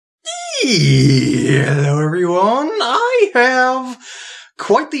Hello everyone, I have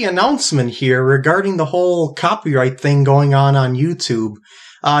quite the announcement here regarding the whole copyright thing going on YouTube.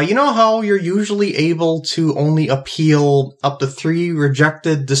 You know how you're usually able to only appeal up to 3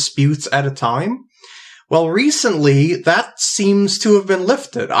 rejected disputes at a time? Well, recently, that seems to have been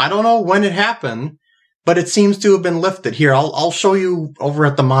lifted. I don't know when it happened, but it seems to have been lifted. Here, I'll show you over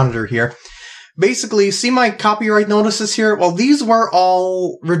at the monitor here. Basically, see my copyright notices here? Well, these were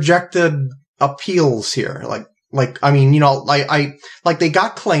all rejected appeals here. I mean, you know, like they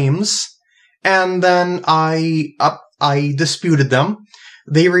got claims, and then I disputed them.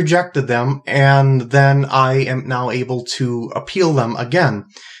 They rejected them, and then I am now able to appeal them again.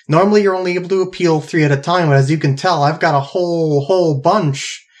 Normally, you're only able to appeal 3 at a time, but as you can tell, I've got a whole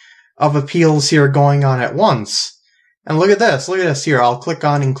bunch of appeals here going on at once. And look at this here. I'll click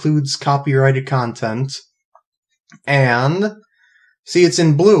on includes copyrighted content. And see, it's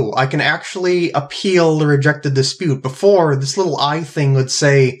in blue. I can actually appeal the rejected dispute. Before, this little I thing would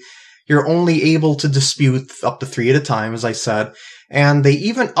say you're only able to dispute up to 3 at a time, as I said. And they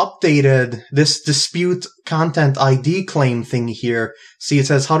even updated this dispute content ID claim thing here. See, it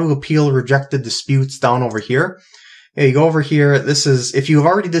says how to appeal rejected disputes down over here. Yeah, you go over here. This is, if you've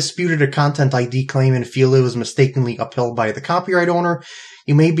already disputed a content ID claim and feel it was mistakenly upheld by the copyright owner,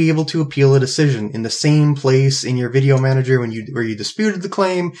 you may be able to appeal a decision. In the same place in your video manager where you disputed the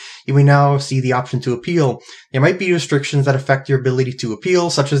claim, you may now see the option to appeal. There might be restrictions that affect your ability to appeal,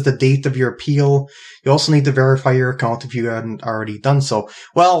 such as the date of your appeal. You also need to verify your account if you hadn't already done so.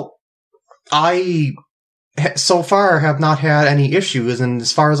 Well, I so far have not had any issues, and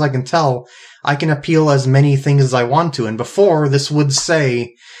as far as I can tell, I can appeal as many things as I want to. And before, this would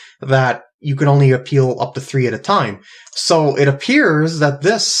say that you could only appeal up to 3 at a time. So it appears that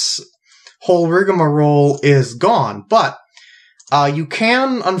this whole rigmarole is gone. But you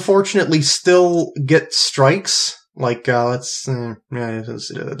can, unfortunately, still get strikes. Like, there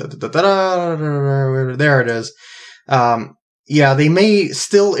it is. Yeah, they may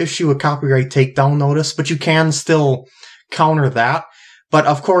still issue a copyright takedown notice, but you can still counter that. But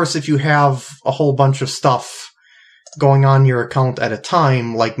of course, if you have a whole bunch of stuff going on your account at a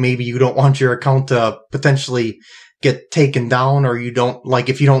time, like maybe you don't want your account to potentially get taken down, or you don't, like,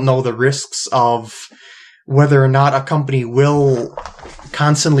 if you don't know the risks of whether or not a company will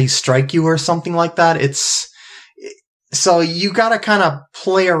constantly strike you or something like that, so you gotta kind of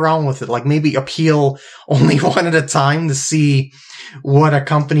play around with it, like maybe appeal only 1 at a time to see what a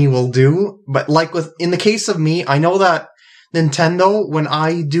company will do. But like in the case of me, I know that Nintendo, when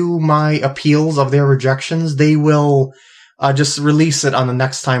I do my appeals of their rejections, they will just release it on the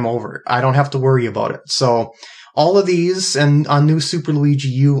next time over. I don't have to worry about it. So all of these, and on New Super Luigi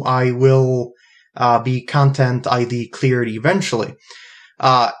U, I will be content ID cleared eventually.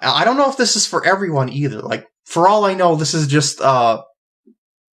 I don't know if this is for everyone either. Like, for all I know, this is just a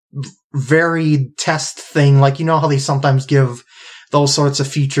varied test thing. Like, you know how they sometimes give those sorts of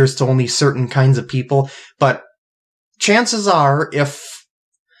features to only certain kinds of people? But chances are, if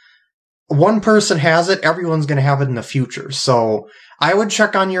one person has it, everyone's going to have it in the future. So I would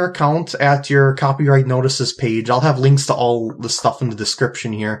check on your account at your copyright notices page. I'll have links to all the stuff in the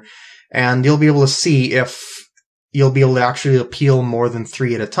description here. And you'll be able to see if you'll be able to actually appeal more than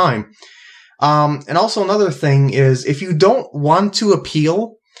 3 at a time. And also another thing is, if you don't want to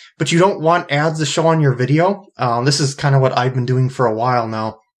appeal, but you don't want ads to show on your video, this is kind of what I've been doing for a while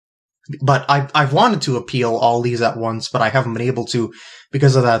now. But I've wanted to appeal all these at once, but I haven't been able to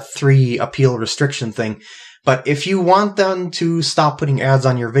because of that 3 appeal restriction thing. But if you want them to stop putting ads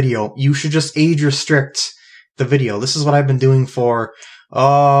on your video, you should just age restrict the video. This is what I've been doing for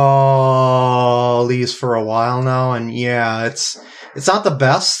these for a while now, and yeah, it's not the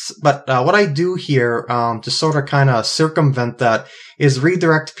best, but what I do here to sort of kind of circumvent that is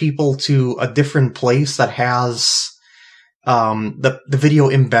redirect people to a different place that has the video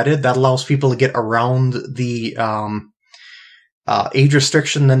embedded. That allows people to get around the age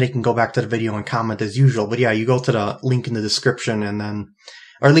restriction, then they can go back to the video and comment as usual. But yeah, you go to the link in the description, and then,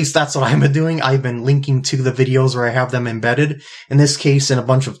 or at least that's what I've been doing. I've been linking to the videos where I have them embedded, in this case in a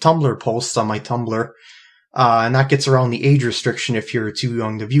bunch of Tumblr posts on my Tumblr. And that gets around the age restriction if you're too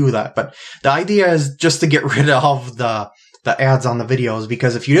young to view that. But the idea is just to get rid of the ads on the videos,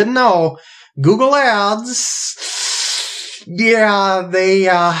 because if you didn't know, Google Ads, yeah, they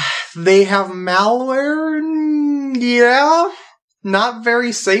have malware, and yeah, not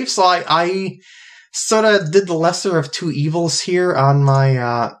very safe. So I sort of did the lesser of 2 evils here on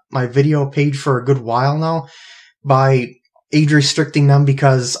my my video page for a good while now by age restricting them,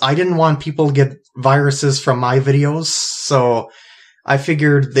 because I didn't want people to get viruses from my videos. So I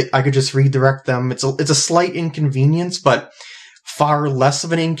figured that I could just redirect them. It's a slight inconvenience, but far less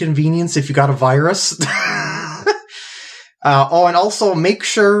of an inconvenience if you got a virus. Oh, and also make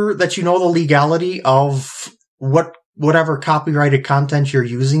sure that you know the legality of whatever copyrighted content you're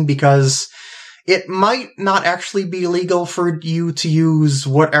using, because it might not actually be legal for you to use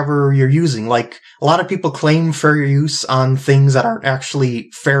whatever you're using. Like, a lot of people claim fair use on things that aren't actually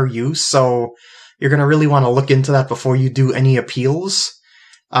fair use, so you're going to really want to look into that before you do any appeals.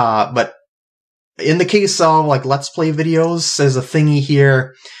 But in the case of, like, Let's Play videos, there's a thingy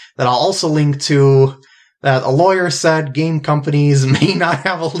here that I'll also link to that a lawyer said game companies may not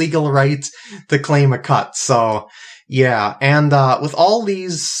have a legal right to claim a cut. So, yeah. And with all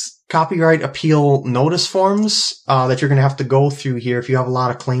these copyright appeal notice forms that you're going to have to go through here if you have a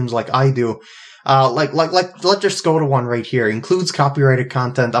lot of claims like I do, let's just go to one right here. Includes copyrighted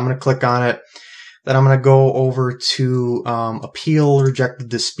content. I'm going to click on it. Then I'm going to go over to appeal rejected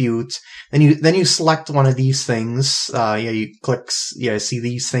dispute. Then you select one of these things. You click, see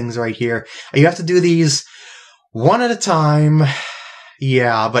these things right here. You have to do these one at a time.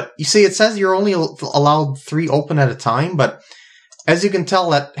 Yeah, but you see, it says you're only allowed 3 open at a time, but as you can tell,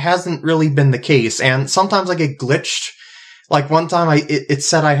 that hasn't really been the case. And sometimes I get glitched. Like one time it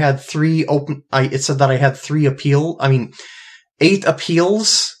said I had 3 open, it said that I had 8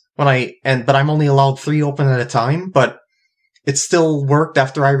 appeals but I'm only allowed 3 open at a time, but it still worked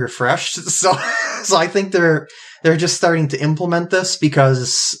after I refreshed. So I think they're just starting to implement this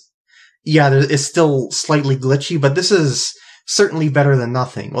because, yeah, it's still slightly glitchy, but this is certainly better than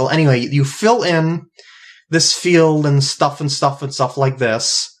nothing. Well, anyway, you fill in this field and stuff like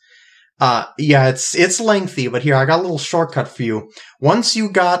this. Yeah, it's lengthy, but here, I got a little shortcut for you. Once you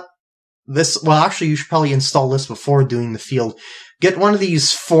got this, well, actually, you should probably install this before doing the field. Get one of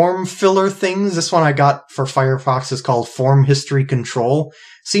these form filler things. This one I got for Firefox is called Form History Control.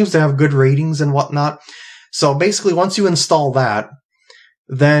 Seems to have good ratings and whatnot. So basically, once you install that,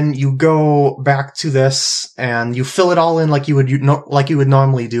 then you go back to this and you fill it all in like you would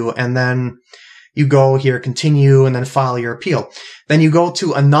normally do, and then you go here, continue, and then file your appeal. Then you go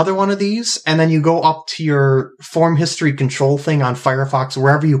to another one of these, and then you go up to your form history control thing on Firefox,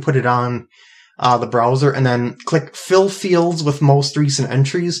 wherever you put it on the browser, and then click Fill Fields with Most Recent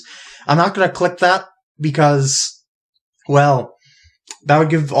Entries. I'm not going to click that because, well, that would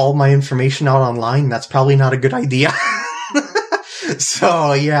give all my information out online. That's probably not a good idea.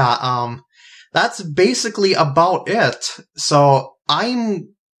 So, yeah, that's basically about it. So, I'm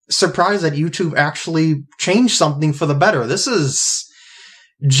surprised that YouTube actually changed something for the better. This is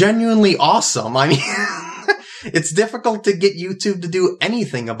genuinely awesome. I mean, it's difficult to get YouTube to do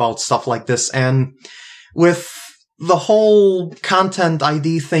anything about stuff like this, and with the whole content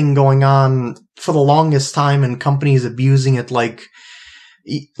ID thing going on for the longest time and companies abusing it like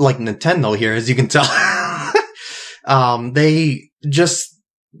Nintendo here, as you can tell, they just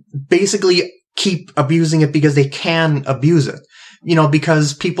basically keep abusing it because they can abuse it. You know,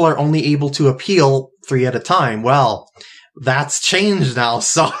 because people are only able to appeal 3 at a time. Well, that's changed now,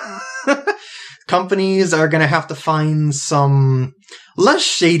 so companies are going to have to find some less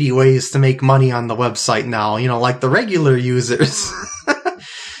shady ways to make money on the website now, you know, like the regular users.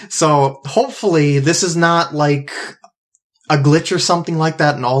 So hopefully this is not like a glitch or something like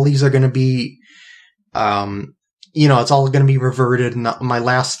that, and all these are going to be, you know, it's all going to be reverted, and my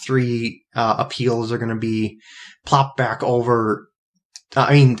last 3 appeals are going to be plopped back over.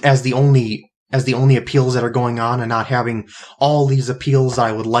 I mean, as the only appeals that are going on, and not having all these appeals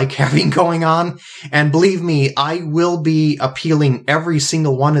I would like having going on. And believe me, I will be appealing every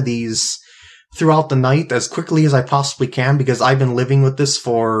single one of these throughout the night as quickly as I possibly can, because I've been living with this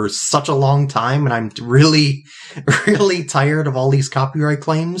for such a long time, and I'm really, really tired of all these copyright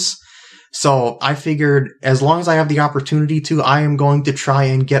claims. So I figured as long as I have the opportunity to, I am going to try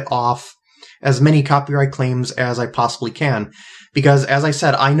and get off as many copyright claims as I possibly can. Because, as I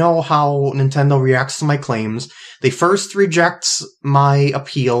said, I know how Nintendo reacts to my claims. They first reject my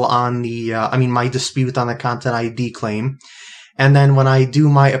appeal on the, my dispute on the Content ID claim. And then when I do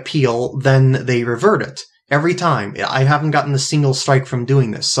my appeal, then they revert it. Every time. I haven't gotten a single strike from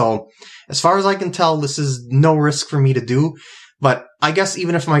doing this. So, as far as I can tell, this is no risk for me to do. But I guess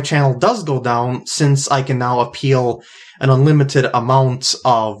even if my channel does go down, since I can now appeal an unlimited amount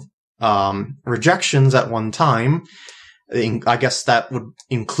of rejections at one time, I guess that would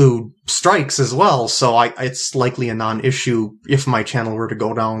include strikes as well, so it's likely a non-issue if my channel were to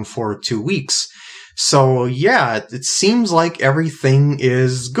go down for 2 weeks. So yeah, it seems like everything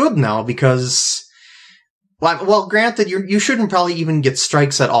is good now, because, well, granted, you shouldn't probably even get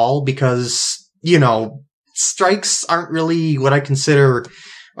strikes at all, because, you know, strikes aren't really what I consider, or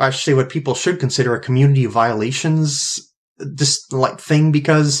I should say what people should consider a community violations thing,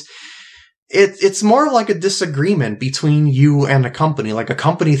 because it's more like a disagreement between you and a company. Like, a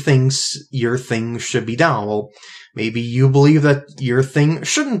company thinks your thing should be down. Well, maybe you believe that your thing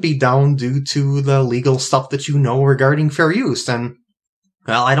shouldn't be down due to the legal stuff that you know regarding fair use. And,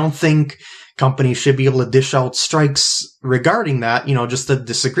 well, I don't think companies should be able to dish out strikes regarding that, just a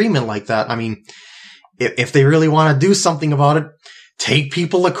disagreement like that. I mean, if they really want to do something about it, take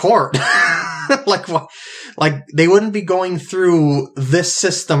people to court. Like, they wouldn't be going through this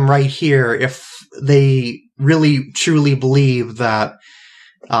system right here if they really truly believe that,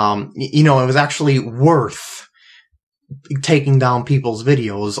 it was actually worth taking down people's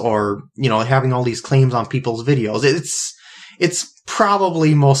videos, or, having all these claims on people's videos. It's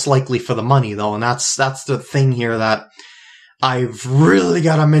probably most likely for the money, though, and that's the thing here that I've really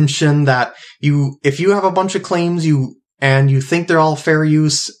got to mention, that if you have a bunch of claims and you think they're all fair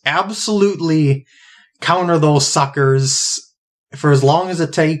use, absolutely counter those suckers for as long as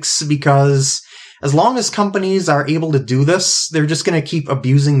it takes, because as long as companies are able to do this, they're just going to keep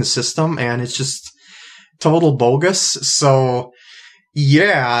abusing the system, and it's just total bogus. So,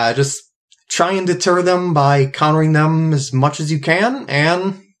 yeah, just try and deter them by countering them as much as you can,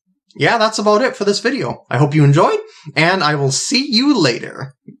 and yeah, that's about it for this video. I hope you enjoyed, and I will see you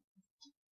later.